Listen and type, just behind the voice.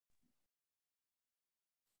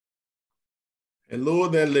Hello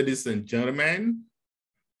there, ladies and gentlemen,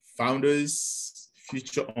 founders,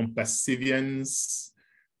 future ONPASSIVians.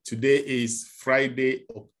 Today is Friday,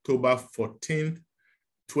 October 14th,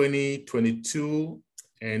 2022.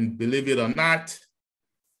 And believe it or not,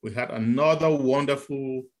 we had another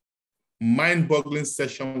wonderful, mind-boggling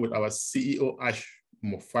session with our CEO,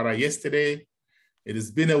 Mufareh, yesterday. It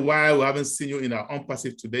has been a while. We haven't seen you in our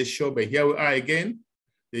ONPASSIVE Today show, but here we are again.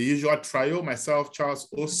 The usual trio, myself, Charles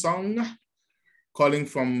Osong, calling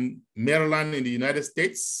from Maryland in the United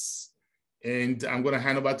States. And I'm going to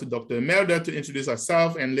hand over to Dr. Imelda to introduce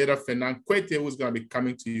herself, and later Fernand Kwete, who's going to be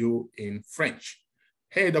coming to you in French.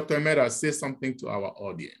 Hey, Dr. Imelda, say something to our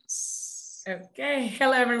audience. Okay,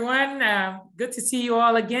 hello everyone. Good to see you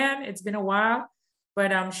all again. It's been a while,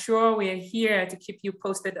 but I'm sure we're here to keep you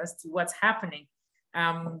posted as to what's happening.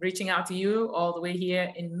 I'm reaching out to you all the way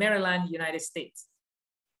here in Maryland, United States.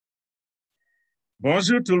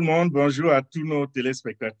 Bonjour tout le monde, bonjour à tous nos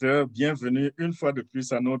téléspectateurs. Bienvenue une fois de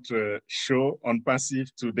plus à notre show,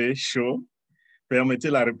 ONPASSIVE Today Show.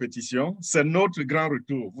 Permettez la répétition, c'est notre grand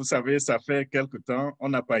retour. Vous savez, ça fait quelque temps, on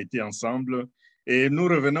n'a pas été ensemble. Et nous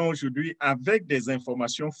revenons aujourd'hui avec des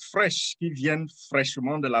informations fraîches qui viennent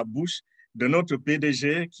fraîchement de la bouche de notre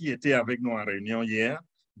PDG qui était avec nous en réunion hier.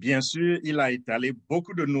 Bien sûr, il a étalé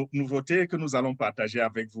beaucoup de nouveautés que nous allons partager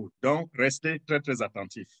avec vous. Donc, restez très, très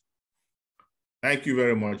attentifs. Thank you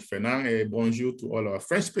very much, Fernand, and bonjour to all our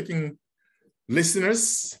French-speaking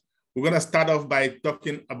listeners. We're going to start off by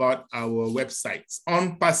talking about our website,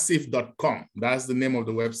 onpassive.com. That's the name of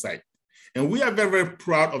the website. And we are very, very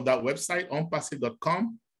proud of that website,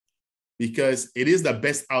 onpassive.com, because it is the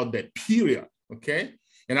best out there, period, okay?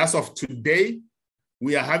 And as of today,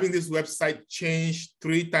 we are having this website changed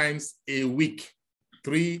 3 times a week.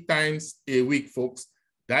 3 times a week, folks.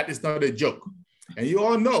 That is not a joke. And you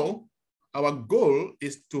all know our goal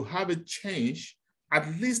is to have it change at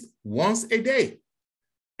least once a day.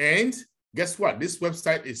 And guess what? This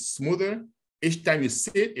website is smoother. Each time you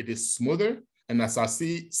see it, it is smoother. And as our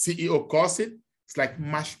CEO calls it, it's like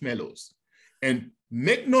marshmallows. And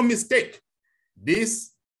make no mistake,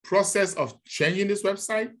 this process of changing this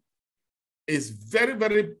website is very,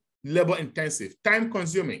 very labor intensive, time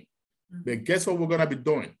consuming. But guess what we're gonna be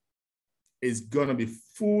doing? It's gonna be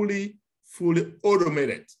fully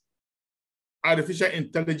automated. Artificial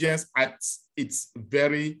intelligence at its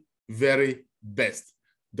very, very best.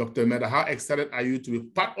 Dr. Imelda, how excited are you to be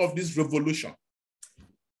part of this revolution?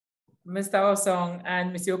 Mr. Osong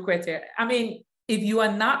and Mr. Kwete, I mean, if you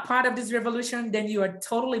are not part of this revolution, then you are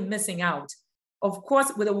totally missing out. Of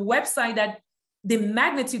course, with a website that the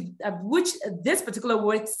magnitude of which this particular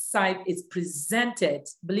website is presented,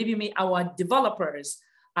 believe you me, our developers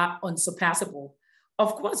are unsurpassable.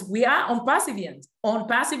 Of course, we are ONPASSIVians.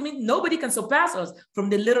 ONPASSIVE means nobody can surpass us from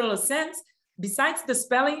the literal sense. Besides the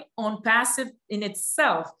spelling, ONPASSIVE in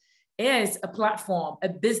itself is a platform, a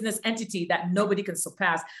business entity that nobody can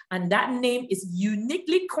surpass. And that name is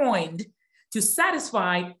uniquely coined to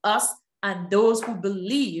satisfy us and those who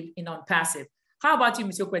believe in ONPASSIVE. How about you,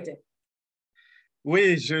 Monsieur Kwete?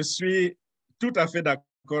 Oui, je suis tout à fait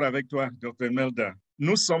d'accord avec toi, Dr. Imelda.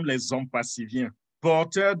 Nous sommes les ONPASSIViens,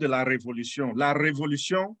 porteurs de la révolution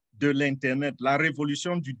de l'Internet, la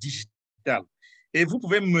révolution du digital. Et vous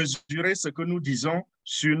pouvez mesurer ce que nous disons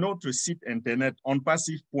sur notre site Internet,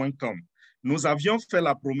 onpassive.com. Nous avions fait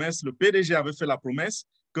la promesse, le PDG avait fait la promesse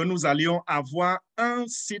que nous allions avoir un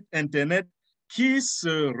site Internet qui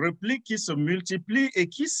se replique, qui se multiplie et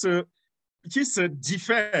qui se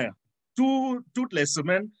diffère. Toutes les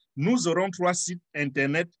semaines, nous aurons 3 sites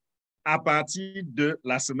Internet à partir de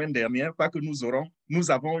la semaine dernière, pas que nous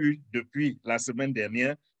avons eu depuis la semaine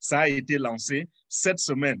dernière, ça a été lancé cette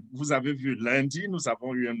semaine. Vous avez vu, lundi, nous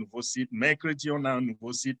avons eu un nouveau site, mercredi, on a un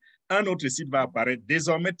nouveau site, un autre site va apparaître,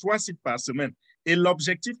 désormais 3 sites par semaine. Et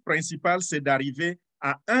l'objectif principal, c'est d'arriver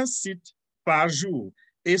à 1 site par jour.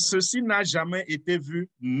 Et ceci n'a jamais été vu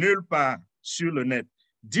nulle part sur le net.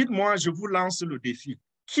 Dites-moi, je vous lance le défi.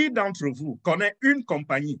 Qui d'entre vous connaît une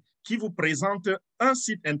compagnie qui vous présente un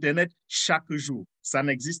site Internet chaque jour? Ça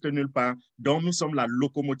n'existe nulle part. Donc, nous sommes la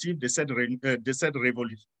locomotive de cette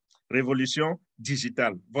révolution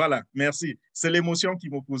digitale. Voilà, merci. C'est l'émotion qui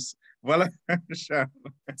me pousse. Voilà, Charles.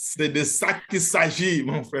 C'est de ça qu'il s'agit,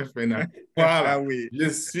 mon frère Fernand. Voilà, Ah oui. Je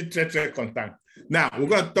suis très, très content. Now, we're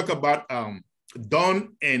going to talk about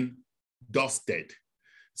done and dusted.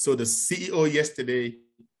 So the CEO yesterday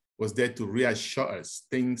was there to reassure us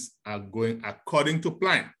things are going according to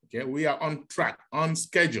plan. Okay, we are on track, on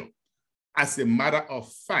schedule. As a matter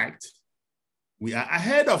of fact, we are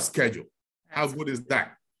ahead of schedule. How good is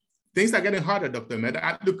that? Things are getting harder, Dr.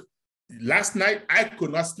 Imelda. Look, last night, I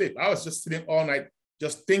could not sleep. I was just sitting all night,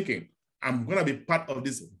 just thinking, I'm going to be part of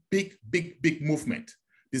this big, big, big movement,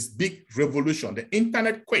 this big revolution, the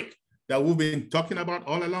internet quake that we've been talking about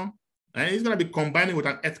all along. And it's going to be combining with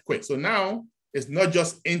an earthquake. So now it's not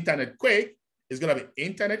just internet quake, it's going to be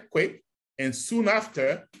internet quake, and soon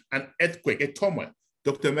after, an earthquake, a turmoil.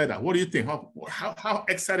 Dr. Meda, what do you think? How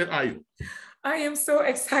excited are you? I am so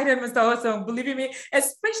excited, Mr. Awesome. Believe me,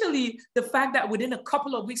 especially the fact that within a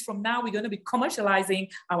couple of weeks from now, we're going to be commercializing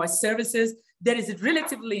our services. There is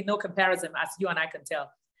relatively no comparison, as you and I can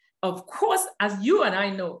tell. Of course, as you and I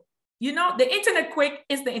know, the internet quake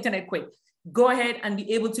is the internet quake. Go ahead and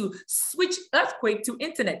be able to switch earthquake to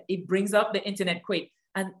internet. It brings up the internet quake.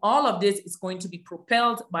 And all of this is going to be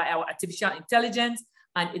propelled by our artificial intelligence,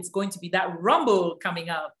 and it's going to be that rumble coming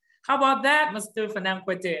out. How about that, Mr. Fernand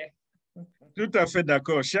Kwete? Tout à fait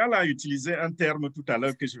d'accord. Charles a utilisé un terme tout à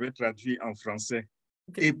l'heure que je vais traduire en français.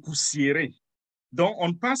 Okay. Époussiéré. Donc,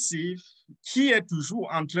 ONPASSIVE, qui est toujours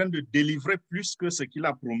en train de délivrer plus que ce qu'il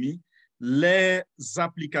a promis, les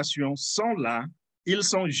applications sont là. Ils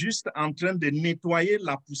sont juste en train de nettoyer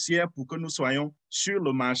la poussière pour que nous soyons sur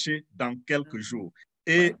le marché dans quelques jours.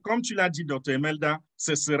 Et comme tu l'as dit, Dr. Melda,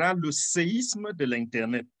 ce sera le séisme de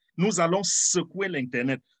l'Internet. Nous allons secouer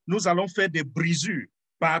l'Internet. Nous allons faire des brisures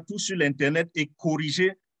partout sur l'Internet et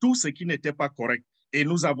corriger tout ce qui n'était pas correct. Et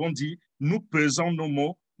nous avons dit, nous pesons nos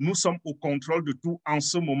mots, nous sommes au contrôle de tout en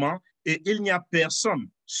ce moment et il n'y a personne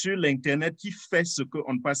sur l'Internet qui fait ce que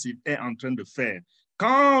ONPASSIVE est en train de faire.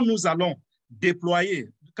 Quand nous allons déployer,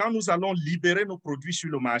 quand nous allons libérer nos produits sur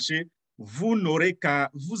le marché, vous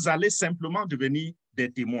allez simplement devenir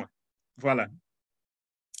des témoins. Voilà.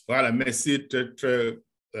 Voilà, merci.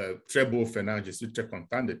 Très beau, Fernand. Je suis très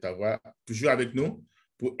content de t'avoir toujours avec nous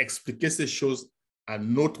pour expliquer ces choses à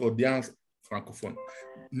notre audience francophone.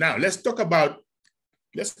 Now, let's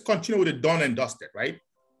continue with the done and dusted, right?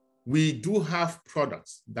 We do have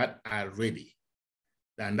products that are ready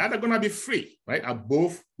and that are going to be free, right?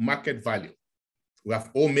 Above market value. We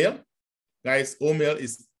have OMail. Guys, OMail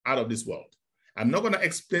is out of this world. I'm not going to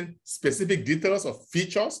explain specific details of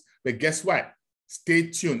features, but guess what? Stay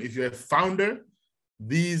tuned. If you're a founder,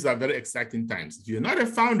 these are very exciting times. If you're not a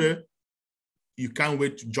founder, you can't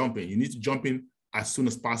wait to jump in. You need to jump in as soon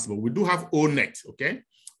as possible. We do have ONET, okay?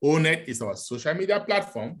 ONET is our social media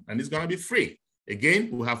platform, and it's going to be free. Again,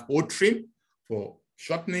 we have OTrim for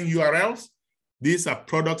shortening URLs. These are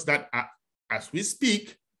products that are, as we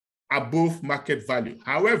speak, above market value.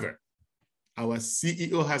 However, our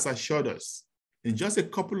CEO has assured us in just a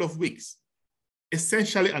couple of weeks,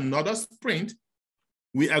 essentially another sprint,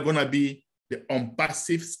 we are going to be the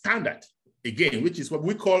ONPASSIVE standard, again, which is what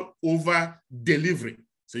we call over-delivery.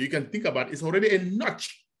 So you can think about it's already a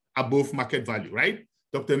notch above market value, right?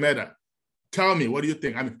 Dr. Meda, tell me, what do you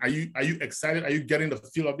think? I mean, are you excited? Are you getting the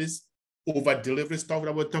feel of this over-delivery stuff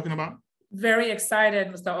that we're talking about? Very excited,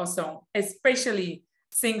 Mr. Awesome, especially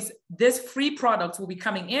since this free product will be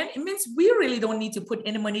coming in. It means we really don't need to put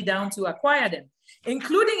any money down to acquire them,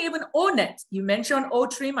 including even ONET. You mentioned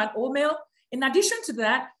OTrim and OMail. In addition to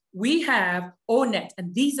that, we have ONET,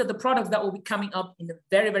 and these are the products that will be coming up in a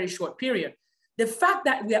very, very short period. The fact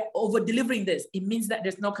that we are over-delivering this, it means that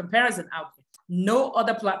there's no comparison out there. No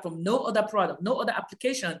other platform, no other product, no other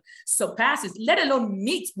application surpasses, let alone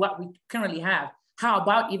meet what we currently have. How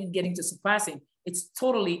about even getting to surpassing? It's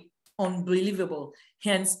totally unbelievable.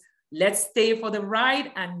 Hence, let's stay for the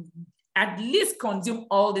ride and at least consume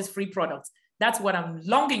all these free products. That's what I'm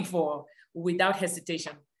longing for without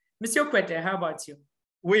hesitation. Monsieur Kwete, how about you?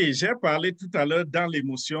 Oui, j'ai parlé tout à l'heure dans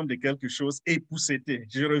l'émotion de quelque chose épousseté.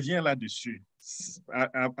 Je reviens là-dessus.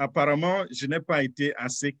 Apparemment, je n'ai pas été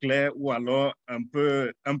assez clair ou alors un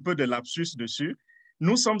peu de lapsus dessus.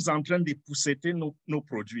 Nous sommes en train d'épousseter nos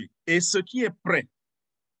produits. Et ce qui est prêt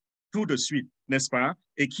tout de suite, n'est-ce pas,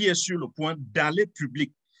 et qui est sur le point d'aller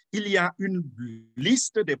public, il y a une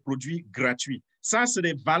liste des produits gratuits. Ça, c'est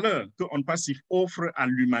des valeurs que ONPASSIVE offre à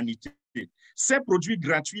l'humanité. Ces produits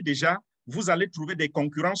gratuits, déjà, vous allez trouver des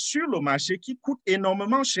concurrents sur le marché qui coûtent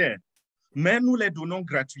énormément cher, mais nous les donnons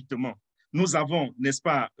gratuitement. Nous avons, n'est-ce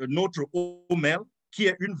pas, notre OMail, qui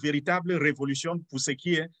est une véritable révolution pour ce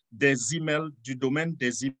qui est des emails, du domaine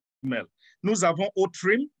des emails. Nous avons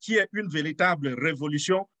OTrim, qui est une véritable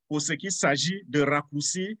révolution pour ce qui s'agit de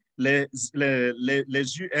raccourcir les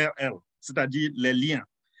URL, c'est-à-dire les liens.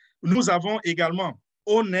 Nous avons également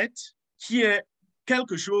ONET, qui est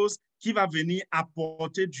quelque chose qui va venir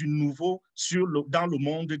apporter du nouveau dans le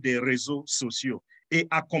monde des réseaux sociaux. Et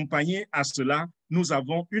accompagné à cela, nous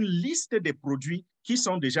avons une liste des produits qui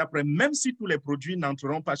sont déjà prêts, même si tous les produits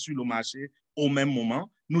n'entreront pas sur le marché au même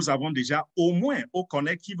moment, nous avons déjà au moins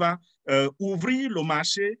OConnect qui va ouvrir le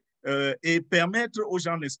marché et permettre aux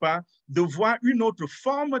gens, n'est-ce pas, de voir une autre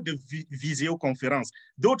forme de visioconférence,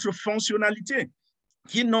 d'autres fonctionnalités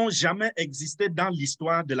qui n'ont jamais existé dans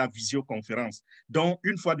l'histoire de la visioconférence. Donc,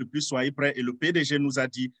 une fois de plus, soyez prêts. Et le PDG nous a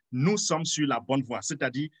dit, nous sommes sur la bonne voie.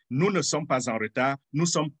 C'est-à-dire, nous ne sommes pas en retard, nous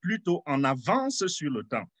sommes plutôt en avance sur le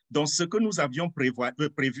temps. Donc, ce que nous avions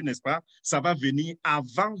prévu, n'est-ce pas, ça va venir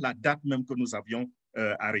avant la date même que nous avions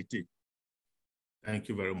arrêtée. Thank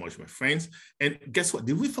you very much, my friends. And guess what?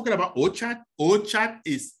 Did we forget about OChat? OChat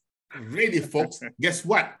is ready, folks. Guess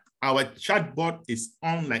what? Our chatbot is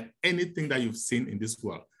unlike anything that you've seen in this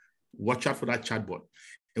world. Watch out for that chatbot.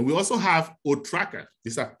 And we also have O-Tracker.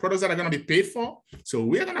 These are products that are going to be paid for. So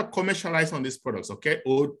we're going to commercialize on these products, okay?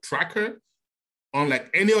 O-Tracker,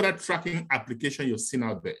 unlike any other tracking application you've seen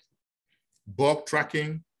out there. Bulk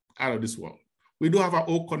tracking, out of this world. We do have our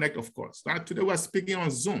O-Connect, of course. Now, today we're speaking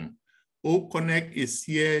on Zoom. O-Connect is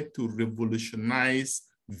here to revolutionize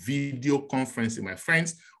video conferencing, my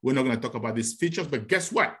friends. We're not going to talk about these features, but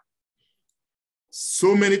guess what?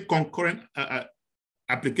 So many concurrent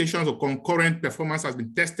applications or concurrent performance has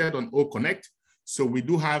been tested on O-Connect. So we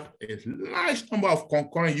do have a large number of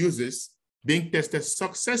concurrent users being tested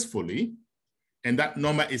successfully, and that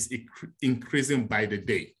number is increasing by the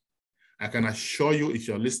day. I can assure you, if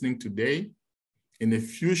you're listening today, in a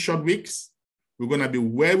few short weeks, we're going to be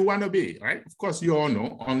where we want to be, right? Of course, you all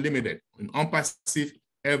know, unlimited. In ONPASSIVE,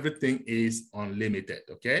 everything is unlimited,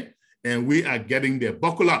 okay? And we are getting there.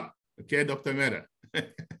 Buckle up, okay, Dr. Mehta?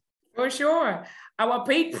 For sure. Our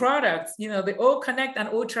paid products, you know, the O-Connect and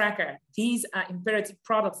O-Tracker, these are imperative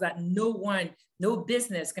products that no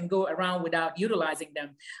business can go around without utilizing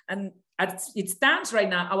them. And as it stands right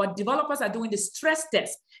now, our developers are doing the stress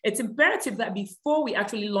test. It's imperative that before we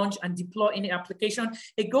actually launch and deploy any application,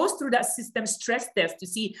 it goes through that system stress test to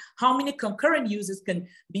see how many concurrent users can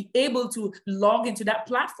be able to log into that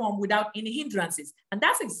platform without any hindrances. And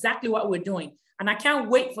that's exactly what we're doing. And I can't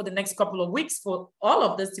wait for the next couple of weeks for all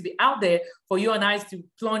of this to be out there for you and I to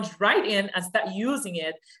plunge right in and start using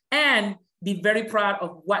it and be very proud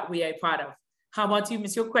of what we are part of. How about you,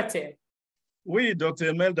 Monsieur Kwete? Oui,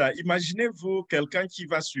 Dr. Melda, imaginez-vous quelqu'un qui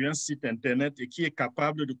va sur un site Internet et qui est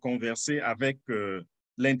capable de converser avec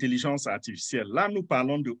l'intelligence artificielle. Là, nous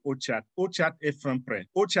parlons de OChat. OChat est fin prêt.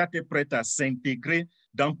 OChat est prêt à s'intégrer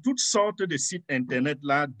dans toutes sortes de sites Internet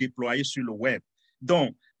là, déployés sur le web.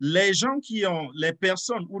 Donc, les gens qui ont, les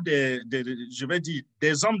personnes ou je vais dire,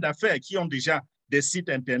 des hommes d'affaires qui ont déjà des sites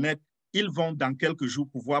Internet, ils vont dans quelques jours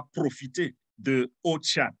pouvoir profiter de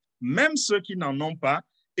OChat. Même ceux qui n'en ont pas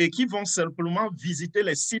et qui vont simplement visiter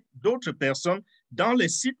les sites d'autres personnes, dans les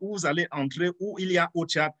sites où vous allez entrer, où il y a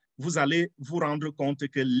OChat, vous allez vous rendre compte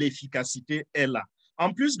que l'efficacité est là.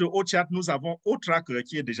 En plus de OChat, nous avons O-Tracker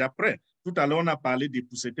qui est déjà prêt. Tout à l'heure, on a parlé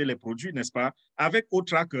d'épousseter les produits, n'est-ce pas? Avec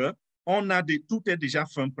O-Tracker, tout est déjà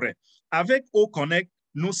fin prêt. Avec O-Connect,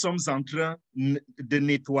 nous sommes en train de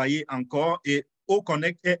nettoyer encore et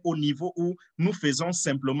O-Connect est au niveau où nous faisons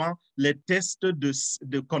simplement les tests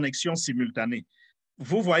de connexion simultanée.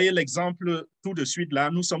 Vous voyez l'exemple tout de suite là,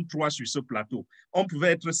 nous sommes 3 sur ce plateau. On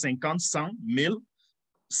pouvait être 50, 100, 1000.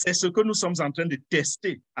 C'est ce que nous sommes en train de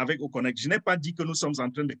tester avec O-Connect. Je n'ai pas dit que nous sommes en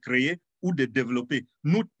train de créer ou de développer.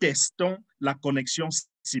 Nous testons la connexion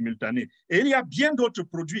simultanée. Et il y a bien d'autres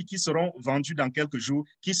produits qui seront vendus dans quelques jours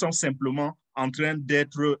qui sont simplement en train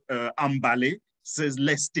d'être emballés. C'est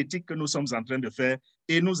l'esthétique que nous sommes en train de faire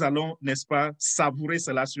et nous allons, n'est-ce pas, savourer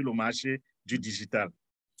cela sur le marché du digital.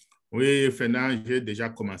 Oui, Fernand, j'ai déjà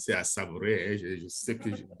commencé à savourer. Je sais que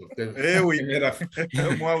Eh oui,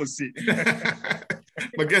 moi aussi.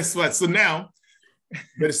 But guess what? So now,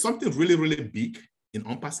 there's something really, really big in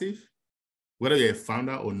ONPASSIVE. Whether you're a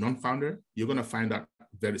founder or non-founder, you're going to find out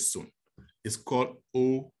very soon. It's called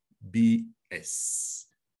OBS,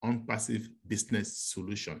 ONPASSIVE Business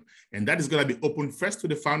Solution. And that is going to be open first to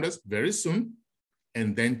the founders very soon,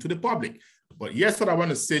 and then to the public. But here's what I want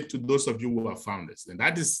to say to those of you who are founders, and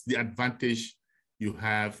that is the advantage you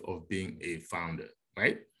have of being a founder,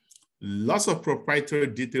 right? Lots of proprietary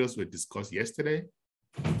details were discussed yesterday.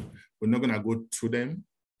 We're not going to go through them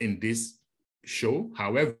in this show.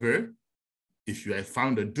 However, if you are a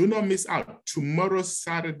founder, do not miss out. Tomorrow,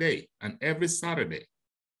 Saturday, and every Saturday,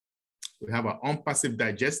 we have our ONPASSIVE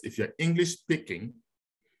Digest. If you're English speaking,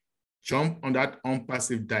 jump on that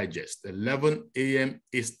ONPASSIVE Digest, 11 a.m.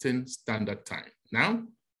 Eastern Standard Time. Now,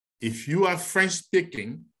 if you are French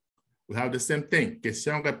speaking, we have the same thing.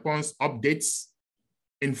 Question-réponse updates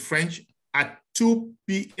in French at 2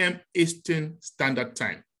 p.m. Eastern Standard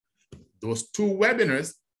Time. Those 2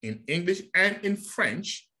 webinars in English and in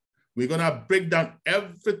French We're going to break down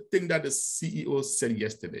everything that the CEO said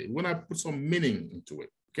yesterday. We're going to put some meaning into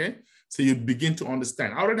it, okay? So you begin to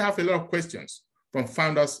understand. I already have a lot of questions from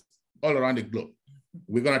founders all around the globe.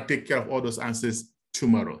 We're going to take care of all those answers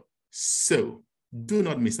tomorrow. So do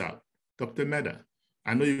not miss out. Dr. Melda,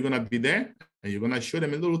 I know you're going to be there and you're going to show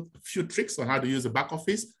them a few tricks on how to use the back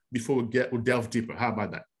office before we delve deeper. How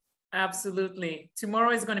about that? Absolutely.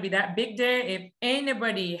 Tomorrow is going to be that big day. If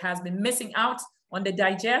anybody has been missing out on the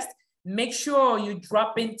digest, make sure you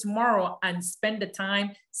drop in tomorrow and spend the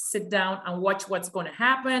time, sit down and watch what's going to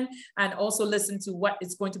happen, and also listen to what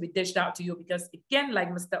is going to be dished out to you. Because again, like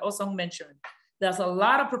Mr. Osong mentioned, there's a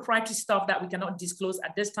lot of proprietary stuff that we cannot disclose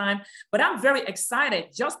at this time, but I'm very excited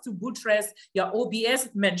just to buttress your OBS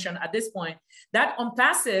mention at this point. That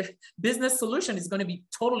ONPASSIVE business solution is going to be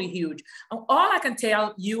totally huge. And all I can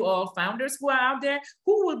tell you all founders who are out there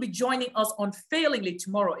who will be joining us unfailingly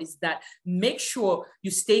tomorrow is that make sure you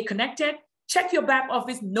stay connected, check your back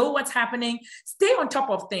office, know what's happening, stay on top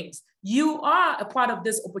of things. You are a part of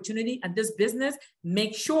this opportunity and this business.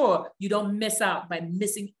 Make sure you don't miss out by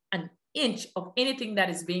missing an inch of anything that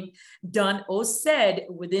is being done or said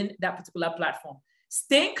within that particular platform.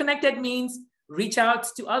 Staying connected means reach out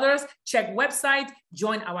to others, check website,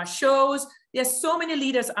 join our shows. There's so many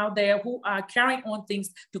leaders out there who are carrying on things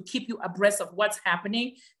to keep you abreast of what's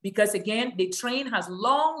happening, because again, the train has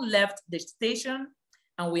long left the station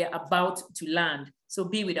and we are about to land. So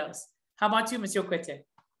be with us. How about you, Monsieur Kwete?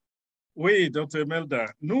 Oui, Dr. Melda,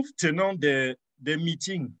 nous tenons des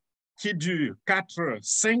meetings qui durent 4 heures,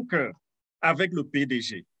 5 heures avec le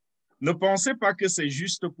PDG. Ne pensez pas que c'est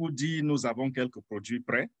juste pour dire nous avons quelques produits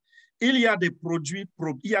prêts. Il y a des produits,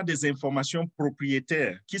 il y a des informations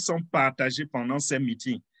propriétaires qui sont partagées pendant ces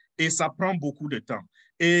meetings et ça prend beaucoup de temps.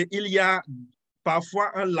 Et il y a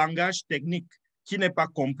parfois un langage technique qui n'est pas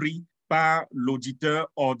compris par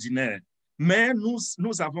l'auditeur ordinaire. Mais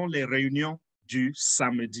nous avons les réunions du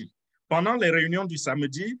samedi. Pendant les réunions du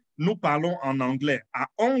samedi, nous parlons en anglais à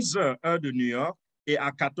 11 heures, heure de New York, et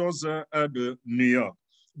à 14 heures, heure de New York.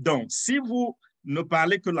 Donc, si vous ne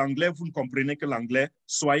parlez que l'anglais, vous ne comprenez que l'anglais,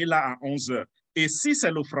 soyez là à 11 heures. Et si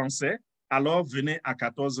c'est le français, alors venez à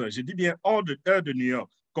 14 heures. Je dis bien heure de New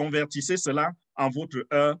York. Convertissez cela en votre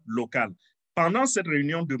heure locale. Pendant cette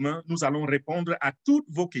réunion demain, nous allons répondre à toutes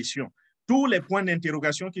vos questions. Tous les points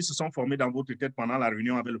d'interrogation qui se sont formés dans votre tête pendant la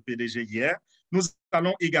réunion avec le PDG hier. Nous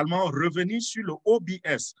allons également revenir sur le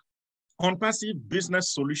OBS, ONPASSIVE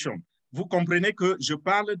Business Solution. Vous comprenez que je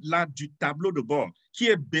parle là du tableau de bord qui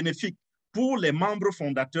est bénéfique pour les membres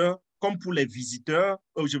fondateurs comme pour les visiteurs,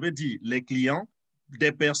 je veux dire les clients,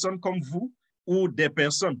 des personnes comme vous ou des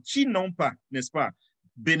personnes qui n'ont pas, n'est-ce pas,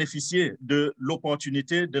 bénéficié de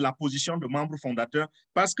l'opportunité de la position de membre fondateur.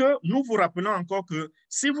 Parce que nous vous rappelons encore que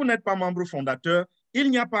si vous n'êtes pas membre fondateur,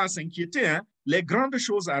 il n'y a pas à s'inquiéter, hein, les grandes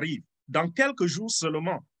choses arrivent. Dans quelques jours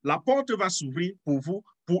seulement, la porte va s'ouvrir pour vous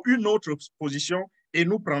pour une autre position et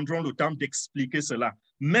nous prendrons le temps d'expliquer cela.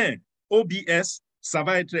 Mais OBS, ça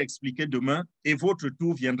va être expliqué demain et votre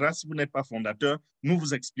tour viendra. Si vous n'êtes pas fondateur, nous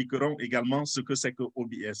vous expliquerons également ce que c'est que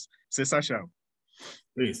OBS. C'est ça, Charles?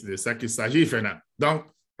 Oui, c'est de ça qu'il s'agit, Fernand. Donc,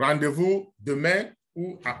 rendez-vous demain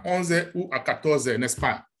ou à 11h ou à 14h, n'est-ce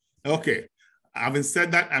pas? Okay. Having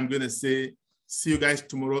said that, I'm going to say see you guys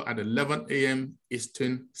tomorrow at 11 a.m.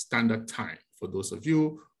 Eastern Standard Time. For those of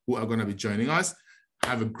you who are going to be joining us,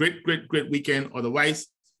 have a great, great, great weekend. Otherwise,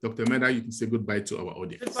 Dr. Melda, you can say goodbye to our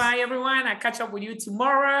audience. Goodbye, everyone. I'll catch up with you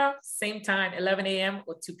tomorrow, same time, 11 a.m.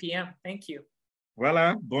 or 2 p.m. Thank you.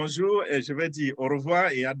 Voilà, bonjour et je vais dire au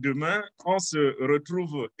revoir et à demain. On se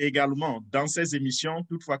retrouve également dans ces émissions,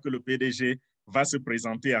 toutefois que le PDG va se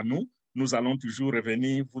présenter à nous. Nous allons toujours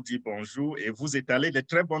revenir, vous dire bonjour et vous étaler de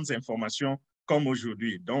très bonnes informations comme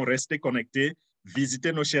aujourd'hui. Donc, restez connectés,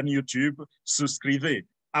 visitez nos chaînes YouTube, souscrivez,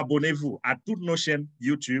 abonnez-vous à toutes nos chaînes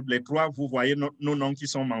YouTube. Les 3, vous voyez nos noms qui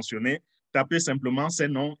sont mentionnés. Tapez simplement ces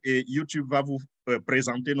noms et YouTube va vous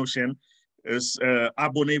présenter nos chaînes.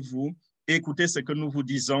 Abonnez-vous. Écoutez ce que nous vous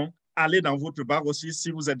disons. Allez dans votre barre aussi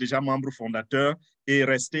si vous êtes déjà membre fondateur et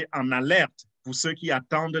restez en alerte pour ceux qui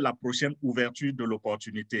attendent la prochaine ouverture de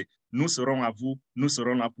l'opportunité. Nous serons à vous, nous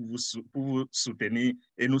serons là pour vous soutenir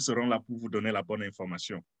et nous serons là pour vous donner la bonne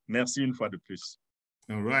information. Merci une fois de plus.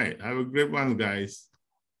 All right. Have a great one, guys.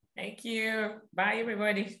 Thank you. Bye,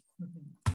 everybody.